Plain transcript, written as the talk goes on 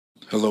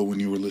Hello, when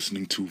you were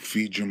listening to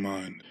Feed Your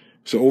Mind.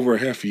 So over a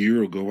half a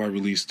year ago, I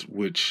released,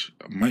 which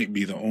might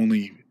be the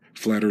only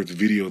flat earth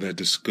video that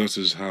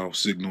discusses how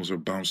signals are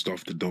bounced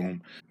off the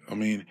dome. I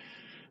mean,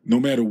 no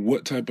matter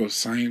what type of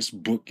science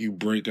book you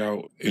break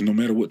out, and no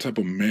matter what type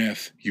of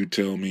math you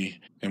tell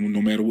me, and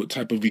no matter what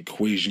type of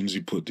equations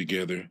you put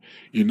together,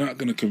 you're not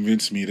going to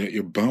convince me that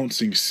you're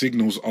bouncing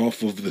signals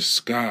off of the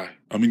sky.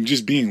 I mean,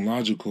 just being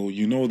logical,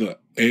 you know the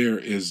air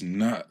is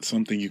not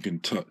something you can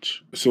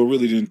touch. So it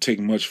really didn't take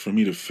much for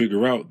me to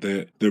figure out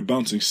that they're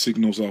bouncing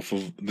signals off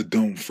of the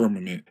dome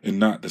firmament and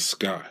not the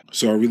sky.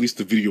 So I released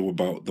a video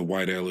about the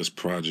White Alice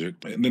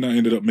project, and then I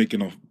ended up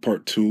making a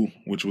part 2,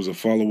 which was a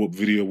follow-up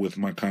video with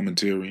my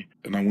commentary,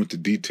 and I went to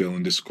detail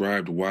and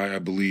described why I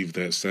believe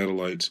that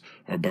satellites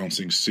are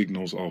bouncing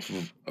signals off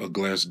of a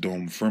glass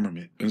dome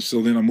firmament. And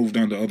so then I moved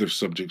on to other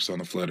subjects on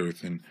the flat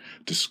earth and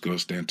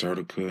discussed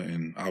Antarctica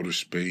and outer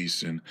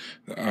space and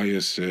the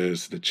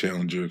ISS, the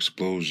Challenger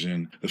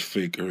explosion, the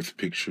fake earth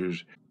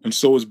pictures. And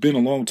so it's been a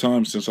long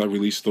time since I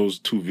released those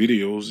 2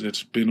 videos.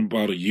 It's been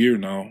about a year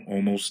now,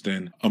 almost,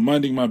 and I'm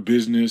minding my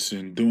business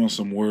and doing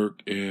some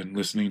work and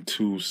listening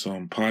to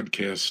some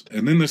podcasts.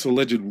 And then this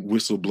alleged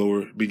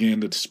whistleblower began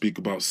to speak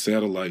about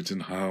satellites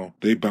and how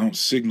they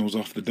bounce signals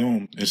off the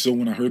dome. And so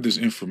when I heard this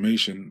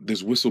information,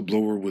 this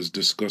whistleblower was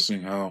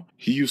discussing how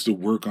he used to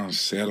work on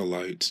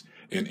satellites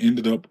and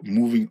ended up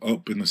moving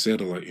up in the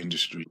satellite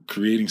industry,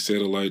 creating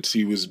satellites.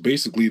 He was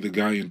basically the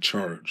guy in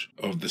charge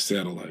of the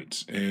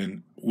satellites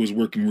and was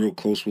working real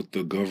close with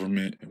the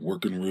government,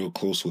 working real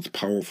close with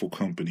powerful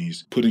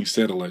companies, putting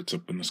satellites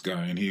up in the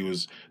sky. And he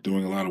was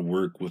doing a lot of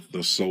work with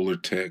the solar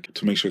tech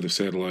to make sure the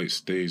satellite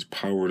stays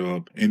powered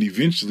up. And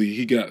eventually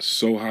he got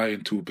so high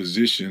into a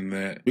position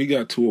that we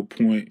got to a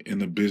point in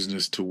the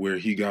business to where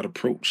he got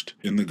approached.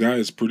 And the guy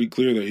is pretty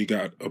clear that he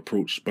got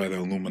approached by the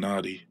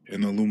Illuminati.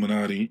 And the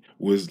Illuminati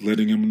was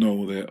letting him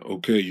know that,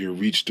 okay, you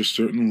reached a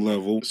certain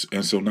level.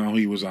 And so now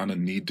he was on a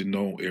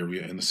need-to-know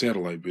area in the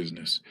satellite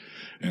business.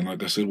 And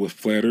like I said, with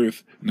flat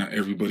earth, not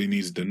everybody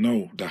needs to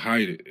know to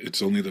hide it.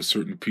 It's only the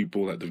certain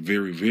people at the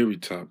very, very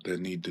top that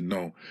need to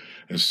know.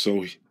 And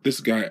so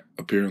this guy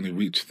apparently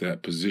reached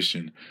that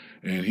position.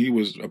 And he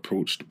was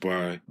approached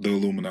by the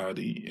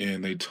Illuminati.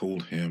 And they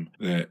told him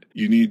that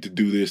you need to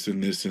do this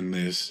and this and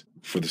this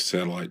for the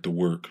satellite to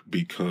work,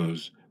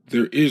 because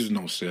there is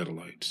no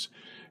satellites.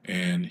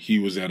 And he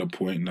was at a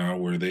point now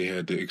where they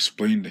had to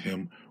explain to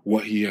him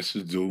what he has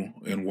to do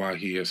and why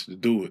he has to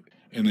do it.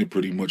 And they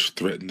pretty much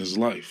threatened his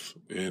life.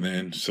 And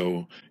then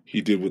so he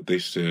did what they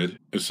said.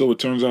 And so it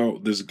turns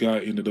out this guy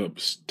ended up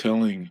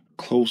telling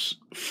close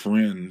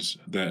friends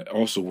that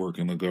also work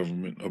in the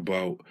government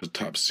about the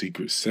top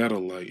secret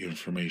satellite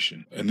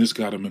information. And this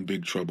got him in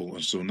big trouble.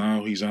 And so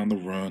now he's on the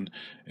run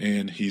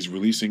and he's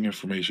releasing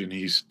information.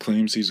 He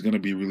claims he's going to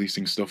be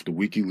releasing stuff to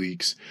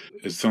WikiLeaks.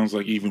 It sounds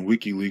like even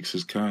WikiLeaks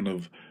is kind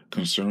of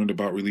concerned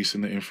about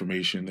releasing the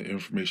information. The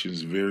information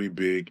is very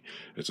big.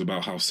 It's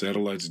about how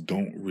satellites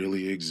don't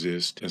really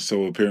exist. And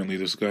so apparently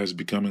this guy's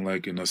becoming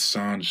like an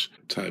Assange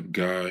type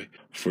guy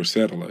for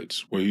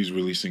satellites, where he's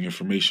releasing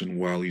information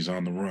while he's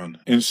on the run.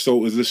 And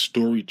so is this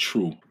story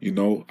true? You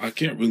know, I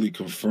can't really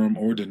confirm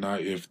or deny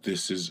if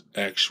this is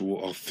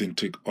actual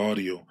authentic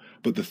audio.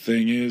 But the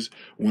thing is,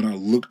 when I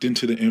looked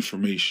into the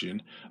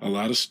information, a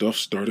lot of stuff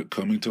started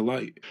coming to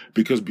light.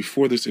 Because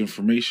before this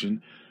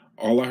information,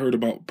 all I heard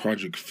about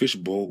Project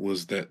Fishbowl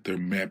was that they're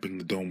mapping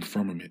the dome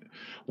firmament.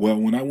 Well,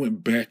 when I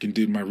went back and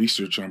did my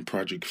research on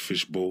Project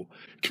Fishbowl,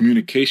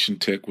 communication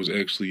tech was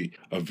actually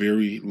a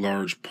very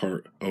large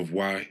part of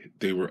why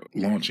they were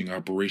launching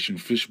Operation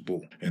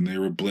Fishbowl. And they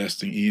were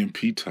blasting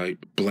EMP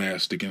type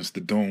blast against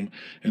the dome,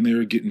 and they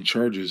were getting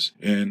charges.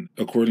 And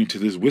according to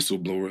this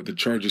whistleblower, the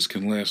charges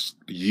can last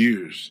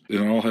years.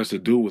 It all has to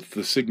do with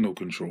the signal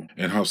control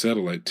and how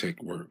satellite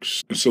tech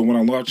works. And so when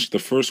I launched the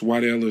first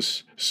White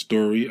Alice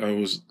story, I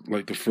was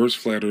like the first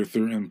flat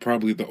earther and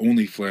probably the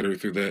only flat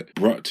earther that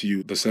brought to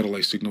you the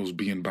satellite signals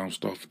being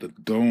bounced off the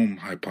dome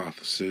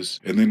hypothesis.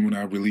 And then when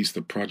I released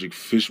the Project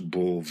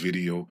Fishbowl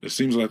video, it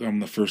seems like I'm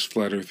the first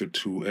flat earther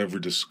to ever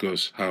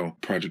discuss how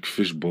Project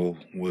Fishbowl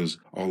was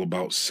all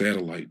about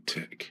satellite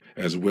tech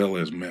as well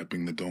as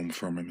mapping the dome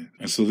firmament.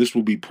 And so this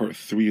will be part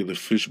 3 of the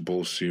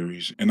Fishbowl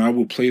series, and I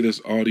will play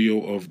this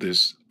audio of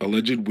this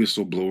alleged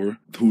whistleblower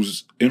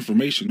whose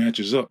information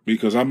matches up,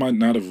 because I might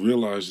not have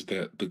realized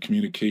that the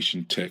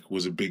communication tech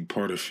was a big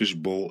part of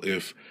Fishbowl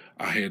if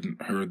I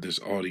hadn't heard this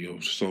audio.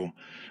 So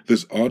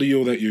this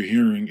audio that you're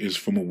hearing is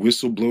from a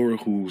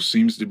whistleblower who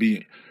seems to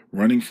be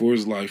running for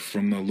his life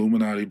from the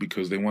Illuminati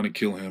because they want to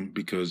kill him,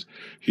 because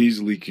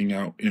he's leaking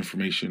out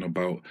information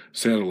about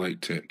satellite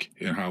tech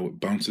and how it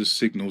bounces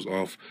signals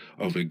off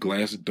of a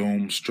glass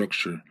dome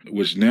structure,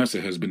 which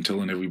NASA has been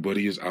telling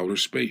everybody is outer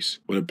space.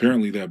 But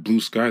apparently that blue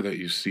sky that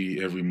you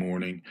see every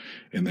morning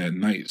and that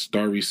night,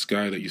 starry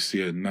sky that you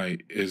see at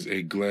night, is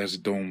a glass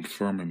dome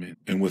firmament.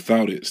 And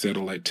without it,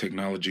 satellite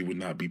technology would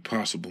not be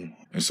possible.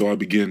 And so I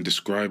began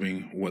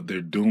describing what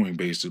they're doing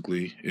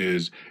basically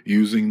is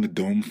using the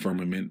dome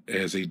firmament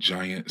as a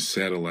giant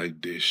satellite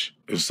dish.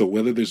 And so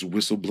whether this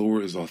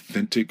whistleblower is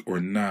authentic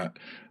or not,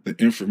 the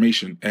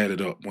information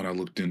added up when I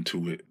looked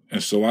into it.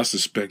 And so I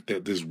suspect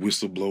that this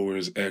whistleblower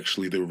is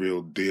actually the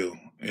real deal.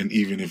 And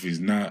even if he's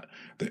not,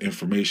 the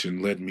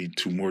information led me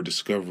to more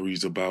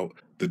discoveries about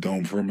the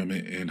dome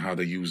firmament and how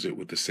they use it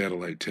with the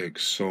satellite tech.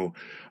 So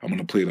I'm going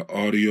to play the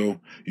audio.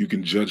 You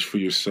can judge for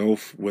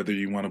yourself whether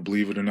you want to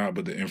believe it or not,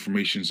 but the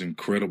information is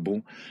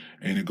incredible.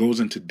 And it goes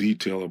into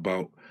detail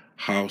about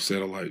how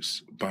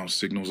satellites bounce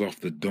signals off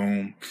the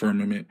dome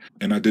firmament.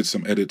 And I did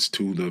some edits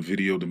to the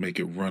video to make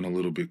it run a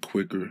little bit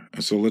quicker.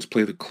 And so let's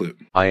play the clip.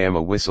 I am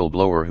a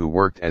whistleblower who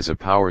worked as a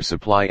power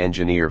supply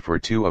engineer for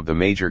two of the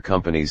major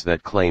companies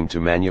that claim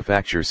to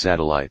manufacture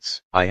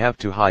satellites. I have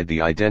to hide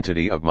the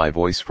identity of my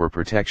voice for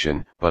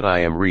protection, but I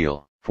am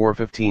real. For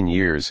 15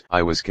 years,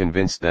 I was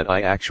convinced that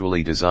I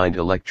actually designed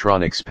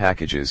electronics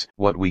packages,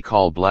 what we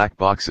call black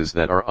boxes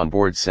that are on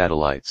board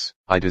satellites.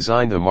 I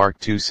designed the Mark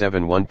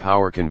 271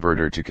 power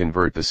converter to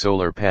convert the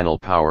solar panel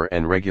power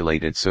and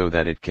regulate it so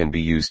that it can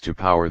be used to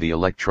power the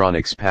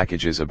electronics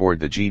packages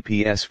aboard the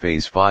GPS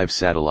Phase 5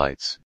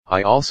 satellites.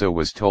 I also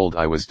was told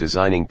I was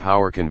designing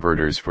power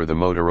converters for the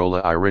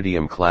Motorola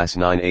Iridium Class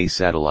 9A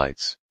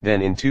satellites.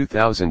 Then in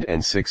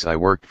 2006 I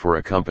worked for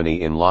a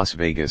company in Las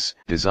Vegas,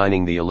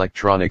 designing the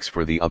electronics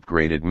for the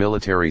upgraded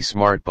military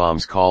smart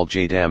bombs called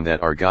JDAM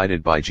that are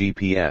guided by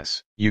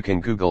GPS. You can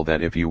Google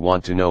that if you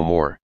want to know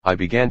more. I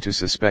began to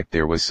suspect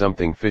there was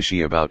something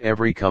fishy about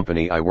every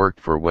company I worked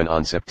for when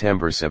on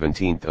September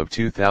 17 of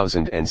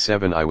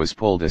 2007 I was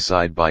pulled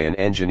aside by an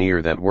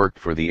engineer that worked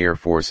for the Air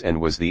Force and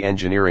was the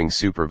engineering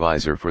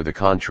supervisor for the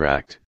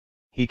contract.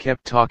 He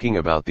kept talking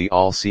about the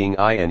all-seeing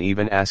eye and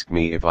even asked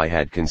me if I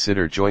had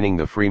considered joining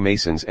the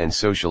Freemasons and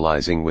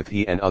socializing with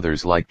he and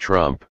others like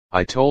Trump.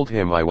 I told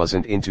him I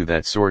wasn't into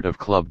that sort of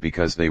club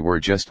because they were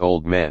just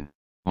old men.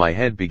 My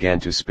head began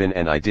to spin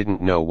and I didn't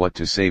know what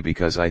to say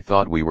because I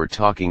thought we were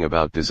talking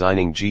about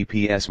designing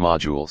GPS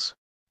modules.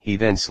 He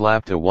then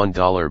slapped a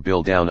 $1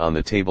 bill down on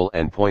the table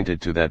and pointed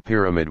to that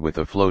pyramid with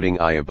a floating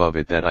eye above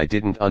it that I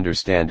didn't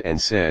understand and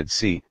said,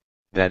 "See,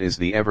 that is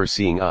the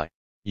ever-seeing eye.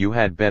 You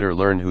had better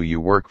learn who you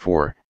work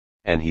for,"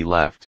 and he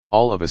laughed.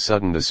 All of a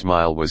sudden the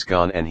smile was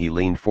gone and he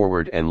leaned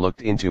forward and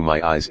looked into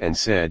my eyes and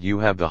said, "You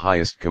have the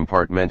highest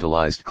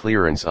compartmentalized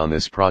clearance on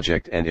this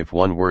project, and if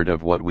one word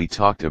of what we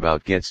talked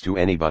about gets to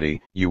anybody,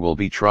 you will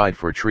be tried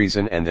for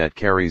treason and that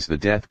carries the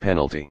death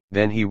penalty."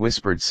 Then he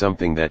whispered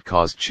something that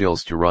caused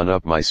chills to run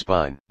up my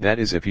spine. "That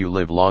is if you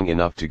live long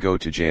enough to go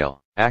to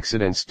jail.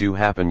 Accidents do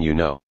happen, you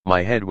know."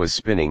 My head was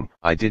spinning,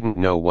 I didn't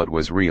know what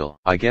was real.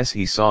 I guess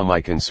he saw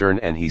my concern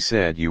and he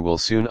said, "You will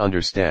soon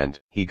understand."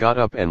 He got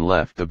up and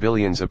left. The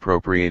billions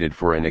appropriated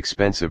for an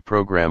expensive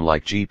program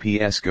like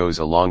GPS goes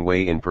a long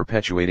way in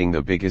perpetuating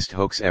the biggest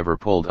hoax ever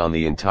pulled on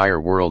the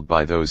entire world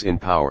by those in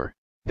power.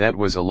 That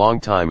was a long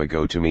time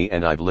ago to me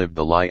and I've lived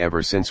the lie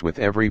ever since with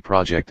every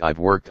project I've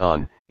worked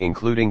on,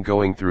 including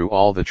going through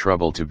all the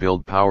trouble to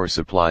build power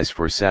supplies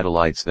for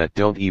satellites that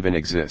don't even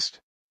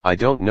exist. I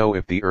don't know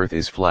if the Earth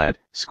is flat,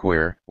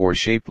 square, or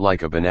shaped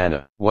like a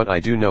banana. What I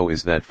do know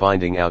is that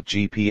finding out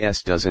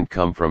GPS doesn't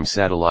come from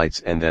satellites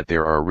and that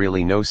there are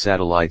really no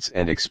satellites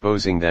and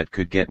exposing that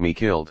could get me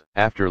killed.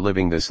 After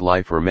living this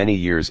life for many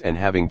years and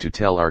having to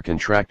tell our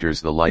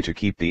contractors the lie to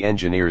keep the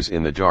engineers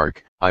in the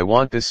dark, I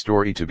want this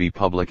story to be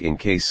public in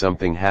case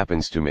something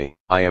happens to me.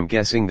 I am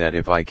guessing that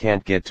if I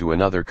can't get to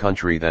another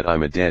country that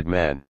I'm a dead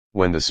man.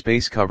 When the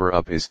space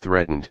cover-up is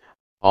threatened,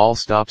 all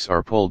stops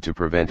are pulled to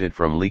prevent it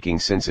from leaking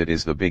since it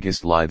is the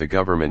biggest lie the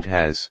government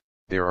has.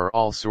 There are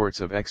all sorts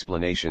of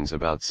explanations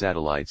about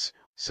satellites.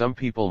 Some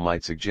people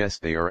might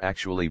suggest they are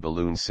actually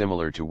balloons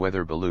similar to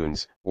weather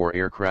balloons, or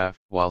aircraft,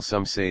 while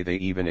some say they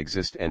even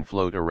exist and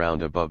float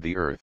around above the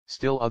Earth.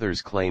 Still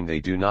others claim they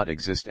do not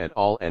exist at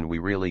all and we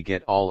really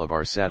get all of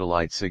our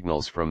satellite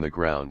signals from the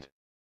ground.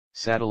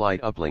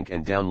 Satellite uplink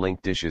and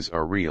downlink dishes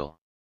are real.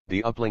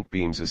 The uplink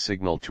beams a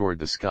signal toward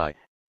the sky,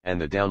 and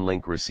the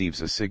downlink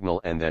receives a signal,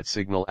 and that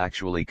signal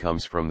actually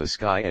comes from the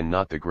sky and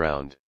not the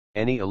ground.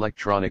 Any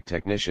electronic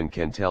technician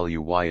can tell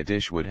you why a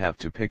dish would have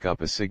to pick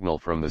up a signal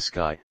from the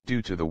sky,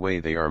 due to the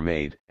way they are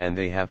made, and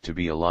they have to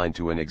be aligned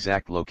to an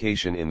exact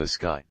location in the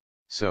sky.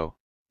 So,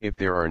 if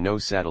there are no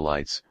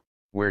satellites,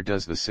 where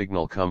does the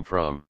signal come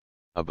from?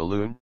 A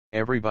balloon?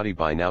 Everybody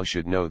by now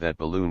should know that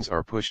balloons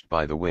are pushed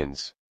by the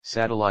winds.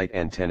 Satellite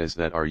antennas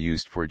that are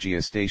used for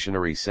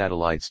geostationary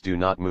satellites do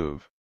not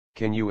move.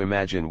 Can you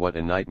imagine what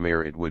a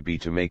nightmare it would be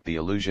to make the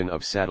illusion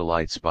of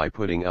satellites by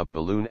putting up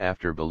balloon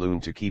after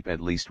balloon to keep at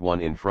least one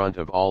in front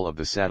of all of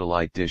the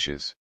satellite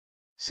dishes?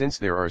 Since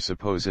there are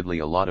supposedly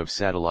a lot of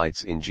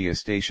satellites in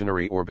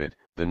geostationary orbit,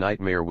 the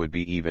nightmare would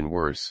be even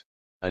worse.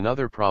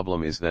 Another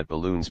problem is that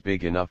balloons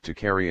big enough to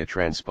carry a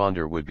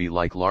transponder would be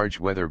like large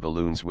weather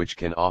balloons, which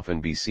can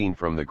often be seen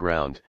from the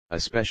ground,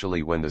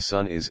 especially when the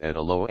sun is at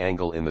a low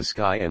angle in the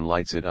sky and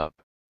lights it up.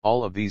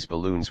 All of these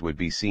balloons would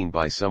be seen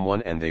by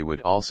someone and they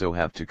would also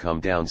have to come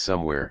down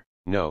somewhere.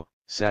 No,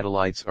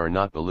 satellites are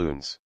not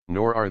balloons,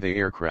 nor are they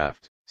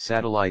aircraft.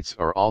 Satellites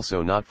are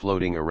also not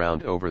floating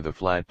around over the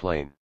flat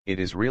plane. It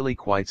is really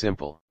quite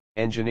simple.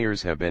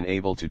 Engineers have been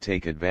able to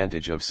take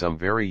advantage of some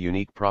very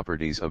unique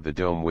properties of the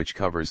dome which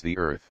covers the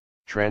Earth.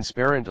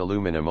 Transparent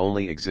aluminum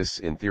only exists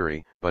in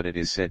theory, but it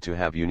is said to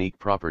have unique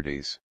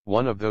properties.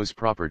 One of those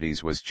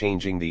properties was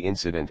changing the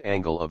incident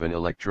angle of an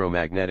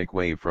electromagnetic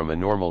wave from a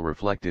normal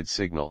reflected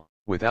signal.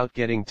 Without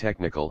getting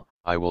technical,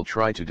 I will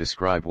try to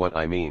describe what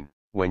I mean.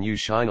 When you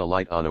shine a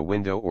light on a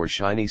window or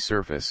shiny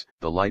surface,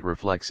 the light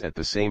reflects at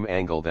the same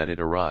angle that it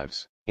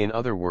arrives. In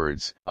other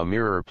words, a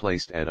mirror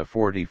placed at a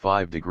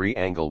 45-degree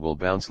angle will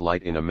bounce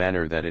light in a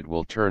manner that it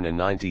will turn a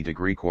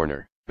 90-degree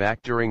corner.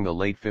 Back during the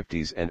late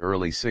 50s and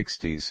early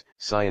 60s,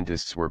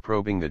 scientists were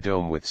probing the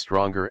dome with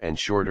stronger and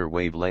shorter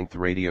wavelength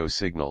radio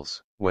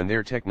signals. When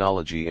their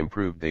technology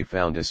improved, they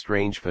found a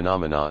strange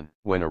phenomenon.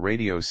 When a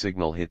radio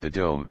signal hit the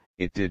dome,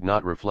 it did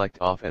not reflect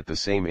off at the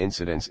same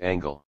incidence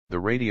angle. The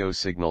radio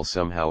signal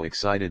somehow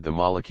excited the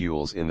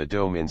molecules in the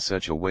dome in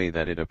such a way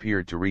that it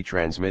appeared to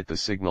retransmit the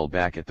signal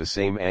back at the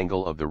same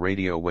angle of the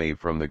radio wave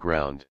from the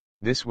ground.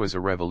 This was a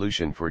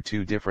revolution for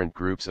two different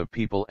groups of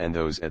people, and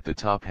those at the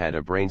top had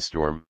a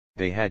brainstorm.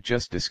 They had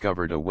just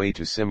discovered a way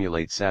to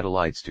simulate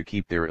satellites to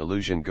keep their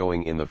illusion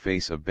going in the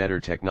face of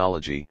better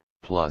technology.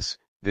 Plus,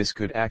 this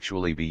could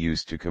actually be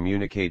used to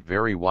communicate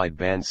very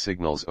wide-band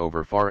signals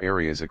over far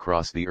areas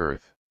across the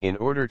Earth. In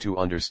order to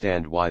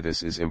understand why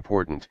this is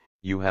important,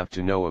 you have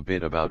to know a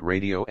bit about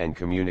radio and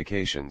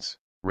communications.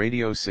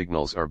 Radio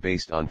signals are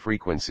based on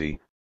frequency,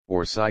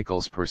 or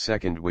cycles per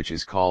second, which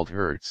is called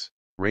hertz.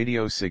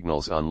 Radio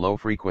signals on low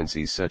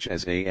frequencies such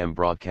as AM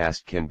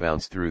broadcast can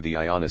bounce through the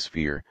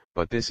ionosphere,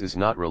 but this is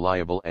not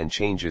reliable and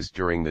changes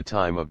during the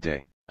time of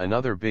day.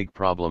 Another big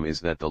problem is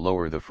that the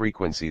lower the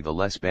frequency, the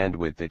less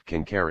bandwidth it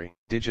can carry.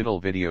 Digital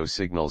video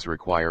signals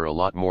require a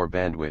lot more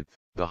bandwidth.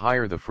 The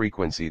higher the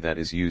frequency that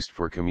is used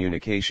for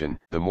communication,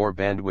 the more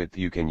bandwidth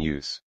you can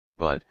use.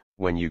 But,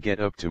 when you get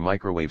up to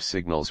microwave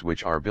signals,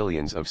 which are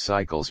billions of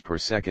cycles per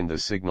second, the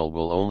signal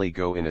will only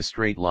go in a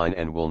straight line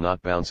and will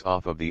not bounce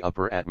off of the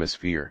upper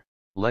atmosphere.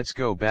 Let's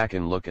go back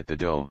and look at the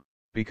dome.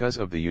 Because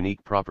of the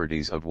unique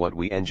properties of what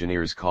we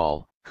engineers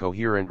call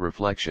coherent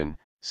reflection,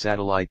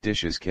 satellite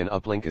dishes can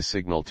uplink a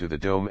signal to the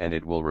dome and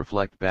it will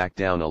reflect back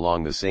down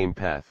along the same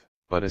path,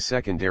 but a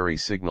secondary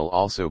signal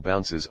also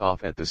bounces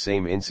off at the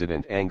same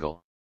incident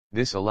angle.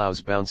 This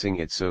allows bouncing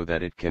it so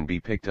that it can be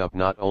picked up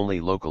not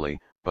only locally,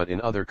 but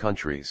in other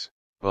countries.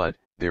 But,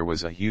 there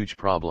was a huge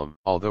problem.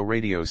 Although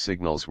radio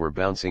signals were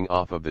bouncing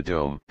off of the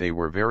dome, they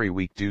were very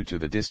weak due to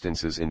the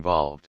distances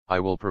involved. I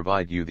will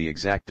provide you the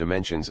exact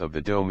dimensions of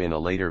the dome in a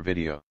later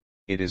video.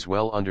 It is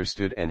well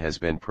understood and has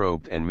been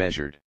probed and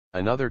measured.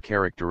 Another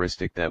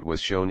characteristic that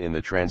was shown in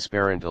the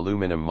transparent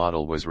aluminum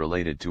model was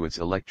related to its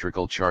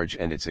electrical charge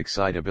and its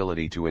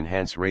excitability to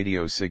enhance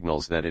radio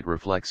signals that it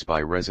reflects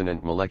by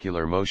resonant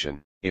molecular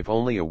motion. If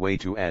only a way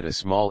to add a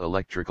small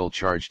electrical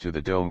charge to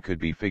the dome could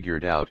be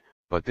figured out,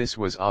 but this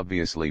was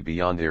obviously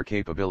beyond their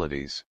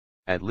capabilities.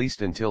 At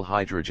least until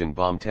hydrogen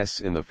bomb tests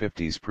in the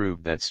 50s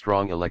proved that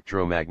strong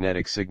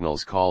electromagnetic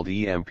signals called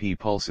EMP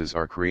pulses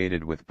are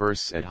created with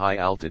bursts at high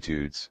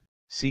altitudes.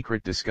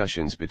 Secret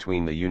discussions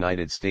between the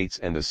United States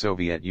and the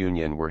Soviet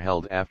Union were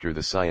held after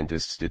the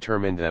scientists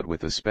determined that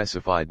with a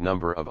specified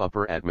number of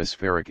upper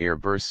atmospheric air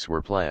bursts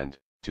were planned.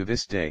 To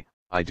this day,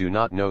 I do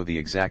not know the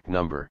exact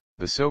number.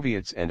 The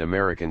Soviets and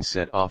Americans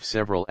set off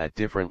several at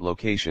different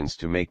locations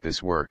to make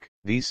this work.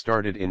 These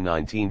started in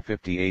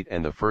 1958,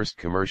 and the first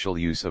commercial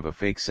use of a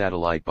fake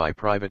satellite by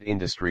private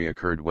industry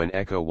occurred when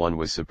Echo 1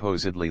 was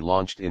supposedly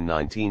launched in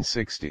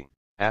 1960.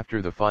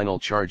 After the final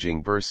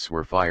charging bursts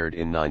were fired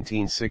in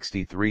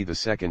 1963, the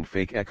second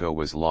fake Echo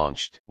was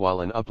launched,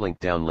 while an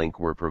uplink-downlink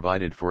were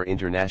provided for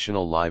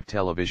international live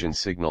television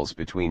signals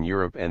between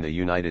Europe and the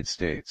United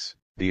States.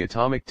 The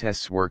atomic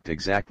tests worked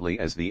exactly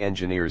as the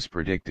engineers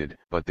predicted,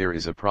 but there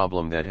is a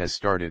problem that has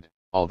started.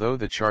 Although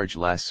the charge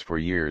lasts for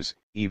years,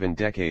 even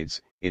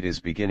decades, it is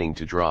beginning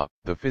to drop.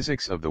 The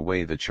physics of the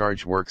way the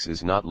charge works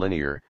is not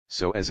linear,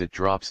 so as it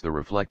drops, the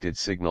reflected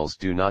signals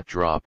do not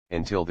drop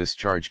until this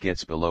charge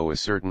gets below a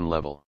certain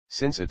level.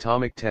 Since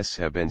atomic tests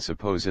have been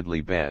supposedly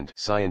banned,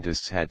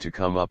 scientists had to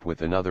come up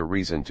with another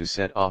reason to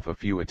set off a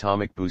few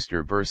atomic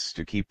booster bursts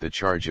to keep the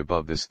charge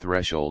above this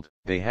threshold.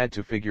 They had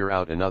to figure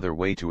out another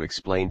way to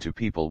explain to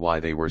people why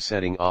they were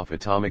setting off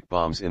atomic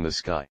bombs in the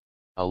sky.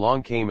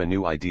 Along came a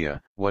new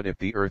idea: what if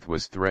the Earth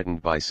was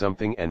threatened by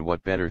something, and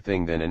what better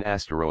thing than an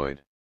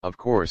asteroid? Of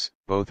course,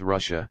 both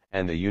Russia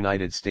and the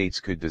United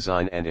States could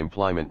design and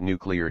implement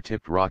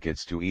nuclear-tipped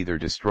rockets to either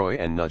destroy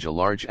and nudge a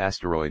large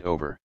asteroid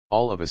over.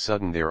 All of a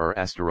sudden there are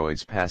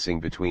asteroids passing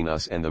between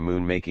us and the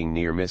moon, making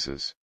near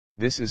misses.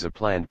 This is a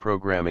planned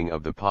programming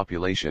of the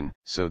population,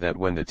 so that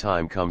when the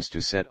time comes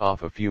to set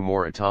off a few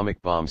more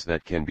atomic bombs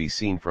that can be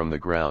seen from the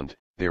ground,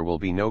 there will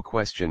be no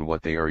question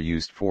what they are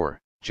used for.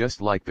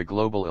 Just like the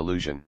global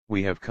illusion,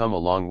 we have come a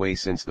long way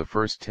since the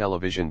first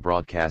television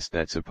broadcast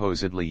that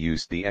supposedly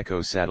used the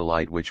Echo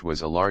satellite, which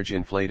was a large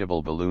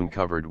inflatable balloon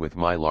covered with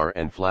mylar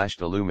and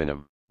flashed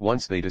aluminum.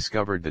 Once they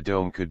discovered the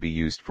dome could be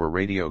used for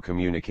radio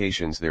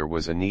communications, there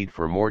was a need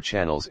for more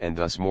channels and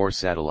thus more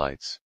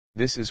satellites.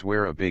 This is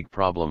where a big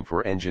problem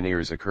for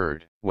engineers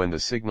occurred. When the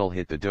signal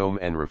hit the dome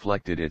and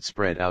reflected, it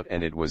spread out,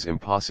 and it was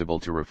impossible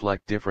to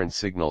reflect different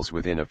signals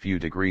within a few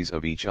degrees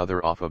of each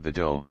other off of the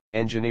dome.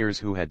 Engineers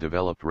who had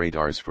developed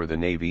radars for the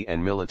Navy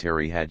and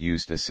military had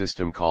used a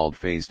system called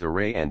phased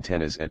array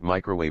antennas at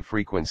microwave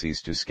frequencies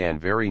to scan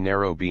very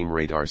narrow beam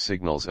radar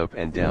signals up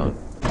and down.